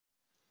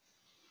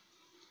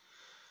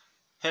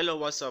Hello,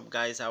 what's up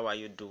guys? How are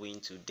you doing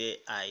today?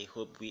 I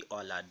hope we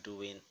all are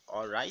doing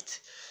all right.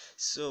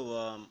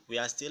 So we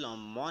are still on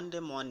Monday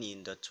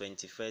morning, the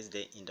 21st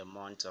day in the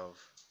month of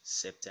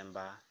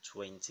September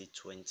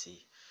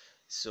 2020.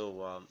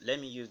 So let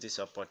me use this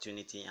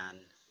opportunity and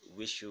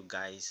wish you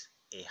guys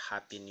a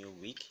happy new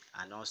week,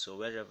 and also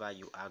wherever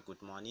you are,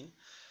 good morning,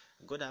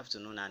 good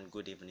afternoon, and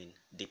good evening.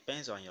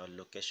 Depends on your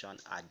location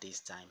at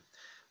this time.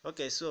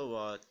 Okay,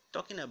 so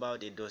talking about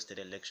the Edo State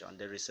election,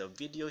 there is a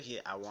video here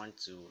I want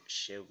to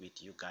share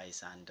with you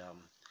guys, and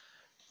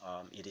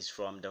it is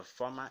from the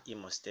former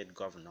IMO State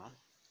Governor.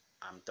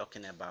 I'm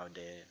talking about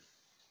the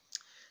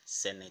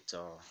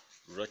Senator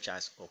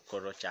Rochas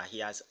Okorocha. He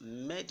has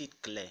made it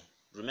clear.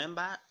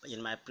 Remember,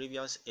 in my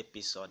previous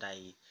episode,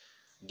 I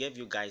gave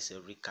you guys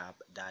a recap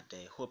that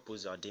Hope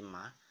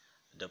Uzodimma,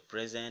 the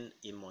present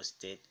IMO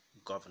State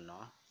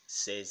Governor,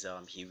 says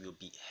he will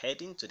be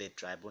heading to the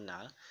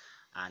tribunal,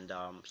 and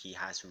he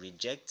has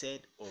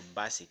rejected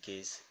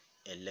Obaseki's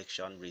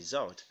election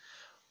result.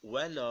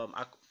 Well,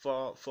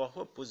 for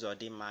Hope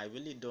Uzodimma, I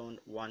really don't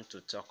want to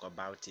talk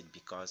about it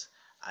because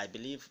I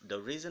believe the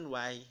reason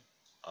why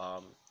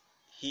um,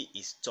 he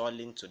is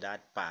stalling to that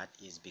part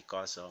is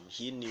because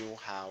he knew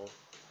how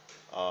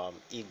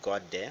he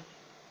got there.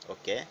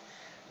 Okay,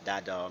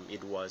 that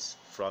it was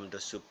from the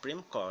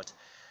Supreme Court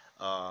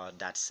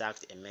that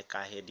sacked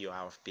Emeka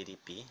Hedioha of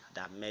PDP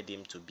that made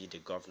him to be the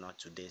governor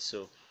today.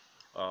 So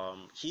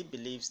he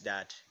believes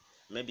that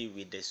maybe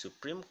with the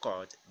Supreme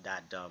Court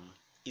that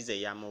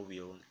Izeyamo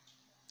will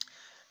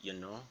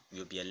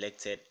be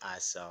elected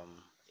as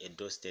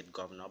Edo State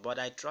Governor. But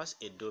I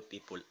trust Edo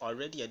people.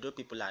 Already Edo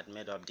people had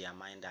made up their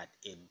mind that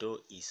Edo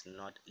is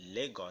not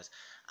Lagos.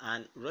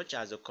 And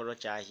Rochas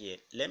Okorocha here,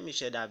 let me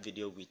share that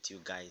video with you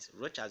guys.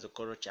 Rochas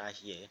Okorocha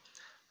here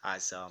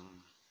has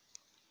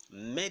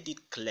made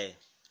it clear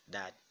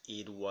that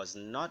it was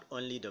not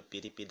only the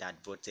PDP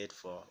that voted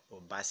for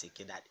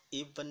Obaseki, that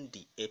even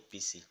the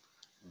APC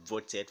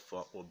voted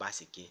for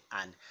Obaseki,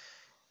 and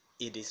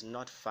it is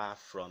not far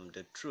from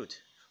the truth.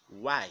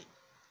 Why?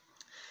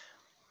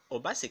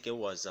 Obaseki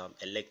was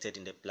elected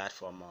in the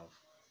platform of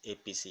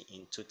APC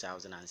in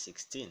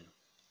 2016,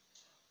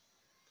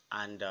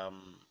 and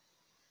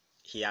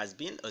he has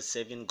been a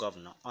serving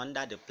governor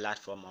under the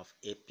platform of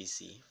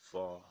APC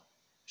for,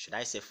 should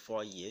I say,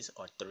 4 years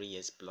or 3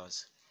 years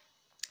plus.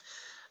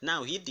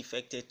 Now he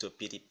defected to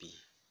PDP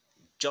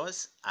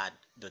just at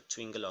the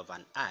twinkle of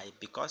an eye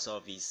because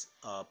of his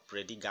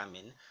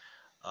predicament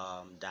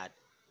that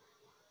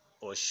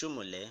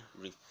Oshiomhole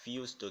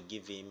refused to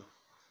give him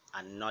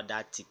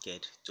another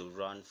ticket to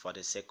run for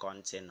the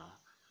second tenure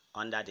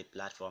under the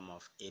platform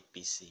of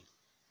APC.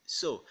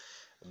 So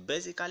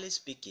basically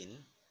speaking,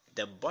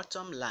 the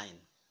bottom line,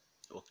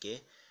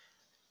 okay,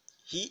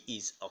 he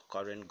is a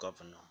current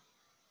governor.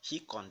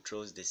 He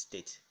controls the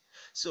state.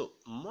 So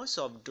most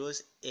of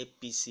those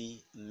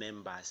APC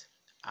members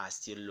are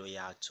still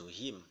loyal to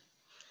him.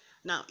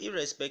 Now,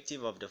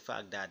 irrespective of the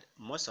fact that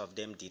most of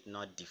them did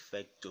not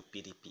defect to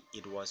PDP,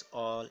 it was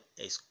all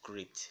a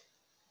script.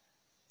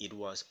 It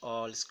was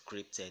all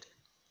scripted.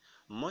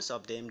 Most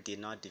of them did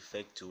not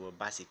defect to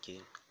Obaseki,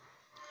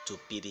 to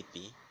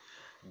PDP,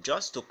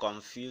 just to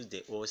confuse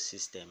the whole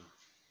system.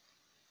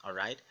 All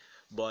right,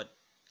 but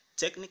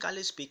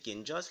technically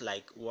speaking, just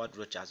like what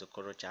Rochas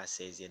Okorocha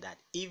says here, that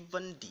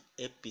even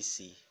the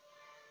APC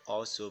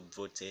also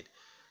voted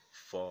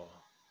for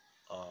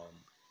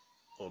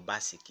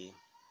Obaseki.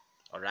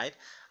 All right,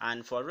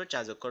 and for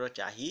Rochas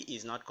Okorocha, he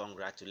is not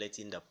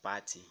congratulating the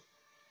party.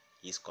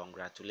 He's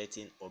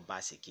congratulating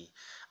Obaseki.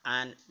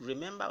 And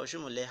remember,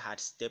 Oshiomhole had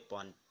stepped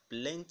on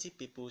plenty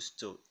people's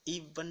toe,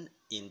 even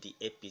in the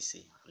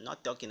APC. I'm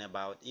not talking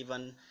about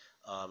even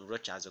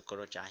Rochas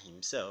Okorocha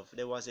himself.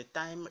 There was a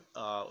time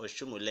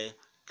Oshiomhole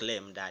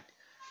claimed that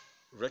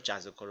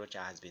Rochas Okorocha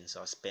has been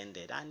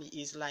suspended, and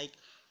it's like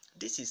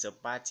this is a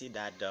party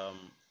that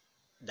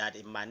that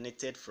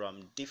emanated from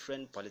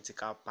different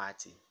political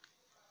parties,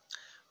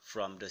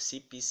 from the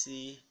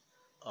CPC,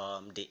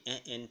 the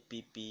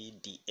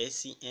NNPP, the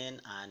ACN,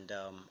 and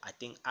I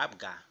think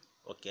ABGA.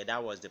 Okay,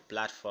 that was the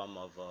platform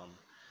of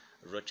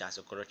Rochas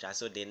Okorocha.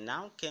 So they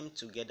now came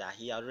together.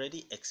 He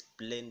already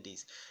explained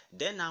this.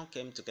 They now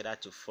came together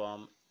to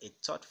form a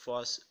third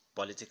force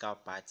political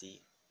party,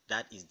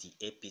 that is the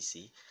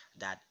APC,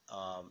 that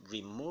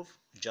removed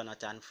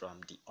Jonathan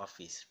from the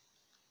office.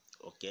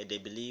 Okay, they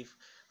believe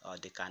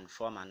they can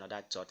form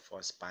another third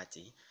force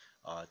party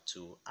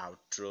to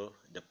outthrow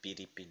the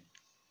PDP.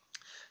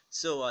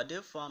 So they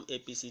formed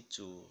APC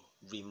to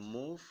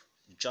remove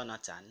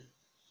Jonathan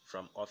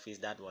from office.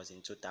 That was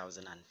in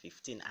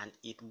 2015, and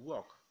it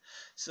worked.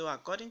 So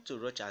according to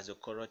Rochas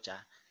Okorocha,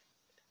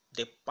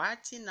 the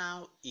party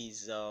now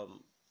is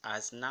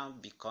has now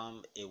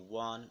become a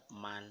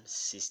one-man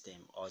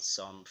system, or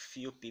some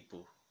few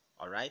people.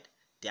 All right,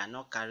 they are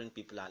not carrying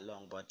people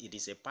along, but it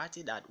is a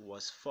party that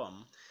was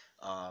formed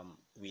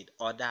with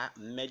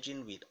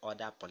merging with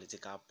other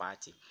political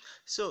party.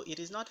 So it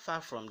is not far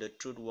from the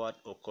truth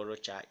what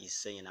Okorocha is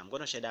saying. I'm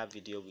going to share that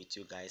video with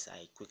you guys.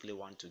 I quickly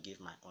want to give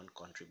my own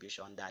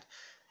contribution that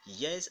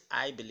Yes,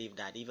 I believe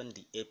that even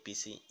the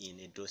APC in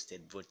Edo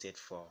State voted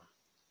for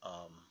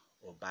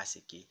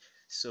Obaseki.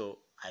 So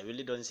I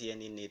really don't see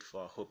any need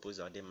for Hope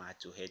Uzodimma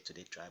to head to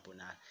the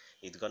tribunal.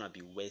 It's gonna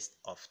be waste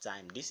of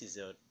time. This is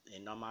a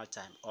normal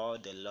time. All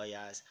the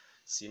lawyers,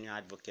 senior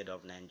advocate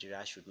of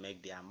Nigeria should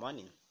make their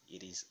money.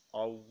 It is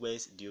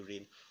always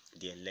during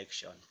the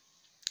election.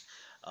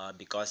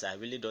 Because I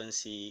really don't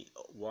see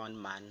one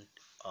man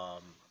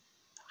um,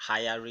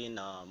 hiring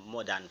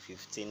more than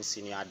 15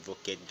 senior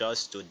advocates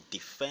just to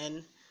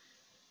defend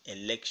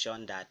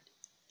election that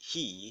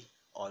he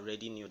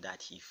already knew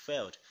that he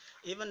failed.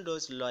 Even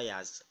those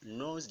lawyers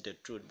knows the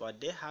truth, but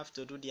they have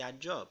to do their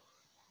job.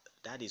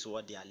 That is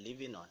what they are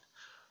living on.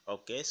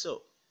 Okay,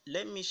 so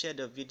let me share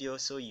the video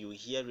so you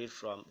hear it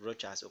from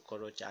Rochas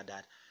Okorocha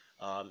that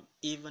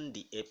even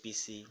the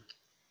APC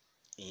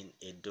in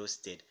Edo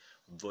State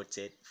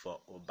voted for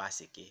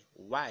Obaseki.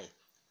 Why?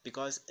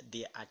 Because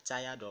they are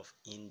tired of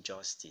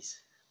injustice.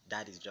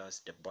 That is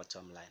just the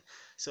bottom line.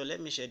 So let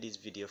me share this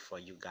video for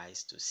you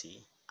guys to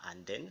see,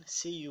 and then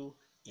see you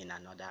in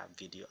another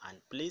video. And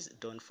please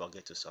don't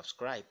forget to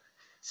subscribe.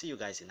 See you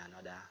guys in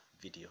another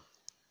video.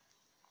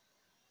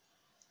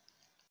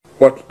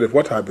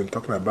 What I've been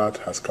talking about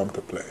has come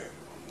to play.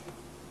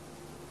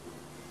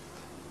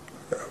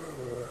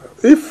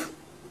 If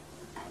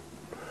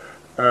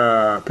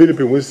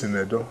PDP wins in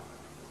Edo,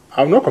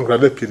 I'll not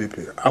congratulate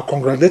PDP. I'll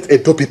congratulate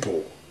Edo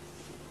people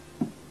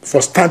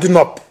for standing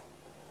up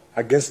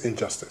against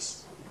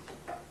injustice.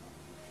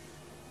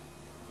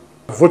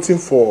 Voting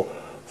for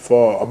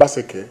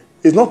Obaseki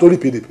is not only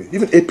PDP.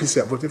 Even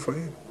APC are voting for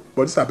him.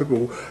 But these are people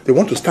who they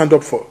want to stand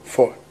up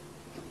for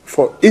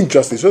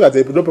injustice, so that the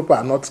Edo people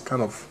are not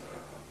kind of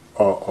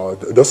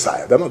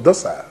docile. They're not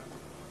docile.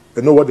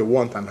 They know what they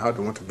want and how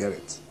they want to get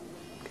it.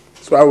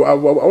 So I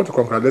want to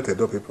congratulate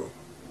Edo people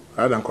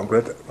rather than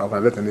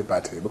congratulate any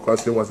party,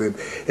 because it was a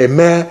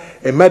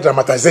mere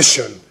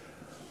dramatization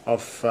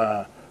of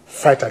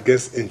fight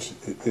against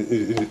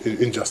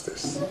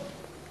injustice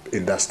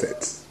in that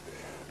state.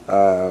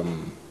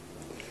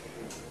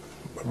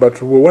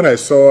 But when I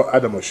saw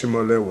Adams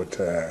Oshiomole with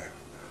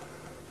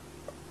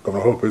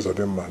Governor Hope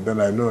Uzodimma, then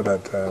I know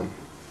that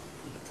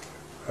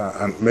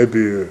and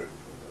maybe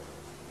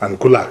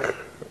Kulak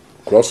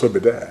could also be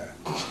there.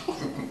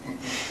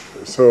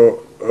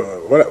 So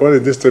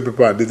when these three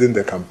people are leading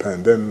the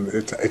campaign, then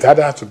it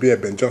either has to be a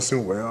Ben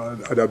Johnson way, or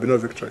there will be no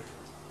victory.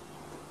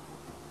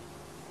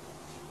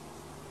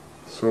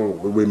 So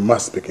we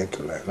must begin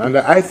to learn. And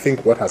I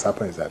think what has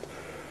happened is that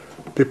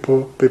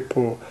people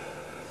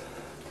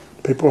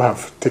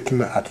have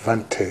taken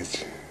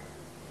advantage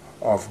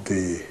of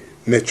the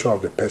nature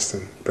of the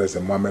person,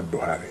 President Muhammad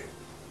Buhari,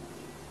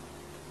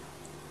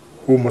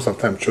 who most of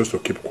the time chose to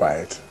keep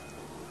quiet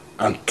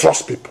and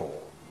trust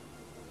people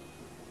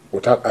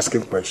without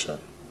asking questions.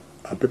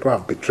 And people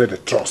have betrayed the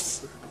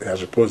trust he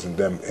has reposed in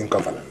them in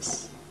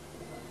governance.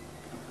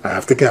 I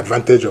have taken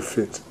advantage of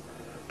it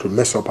to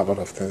mess up a lot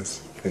of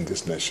things in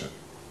this nation.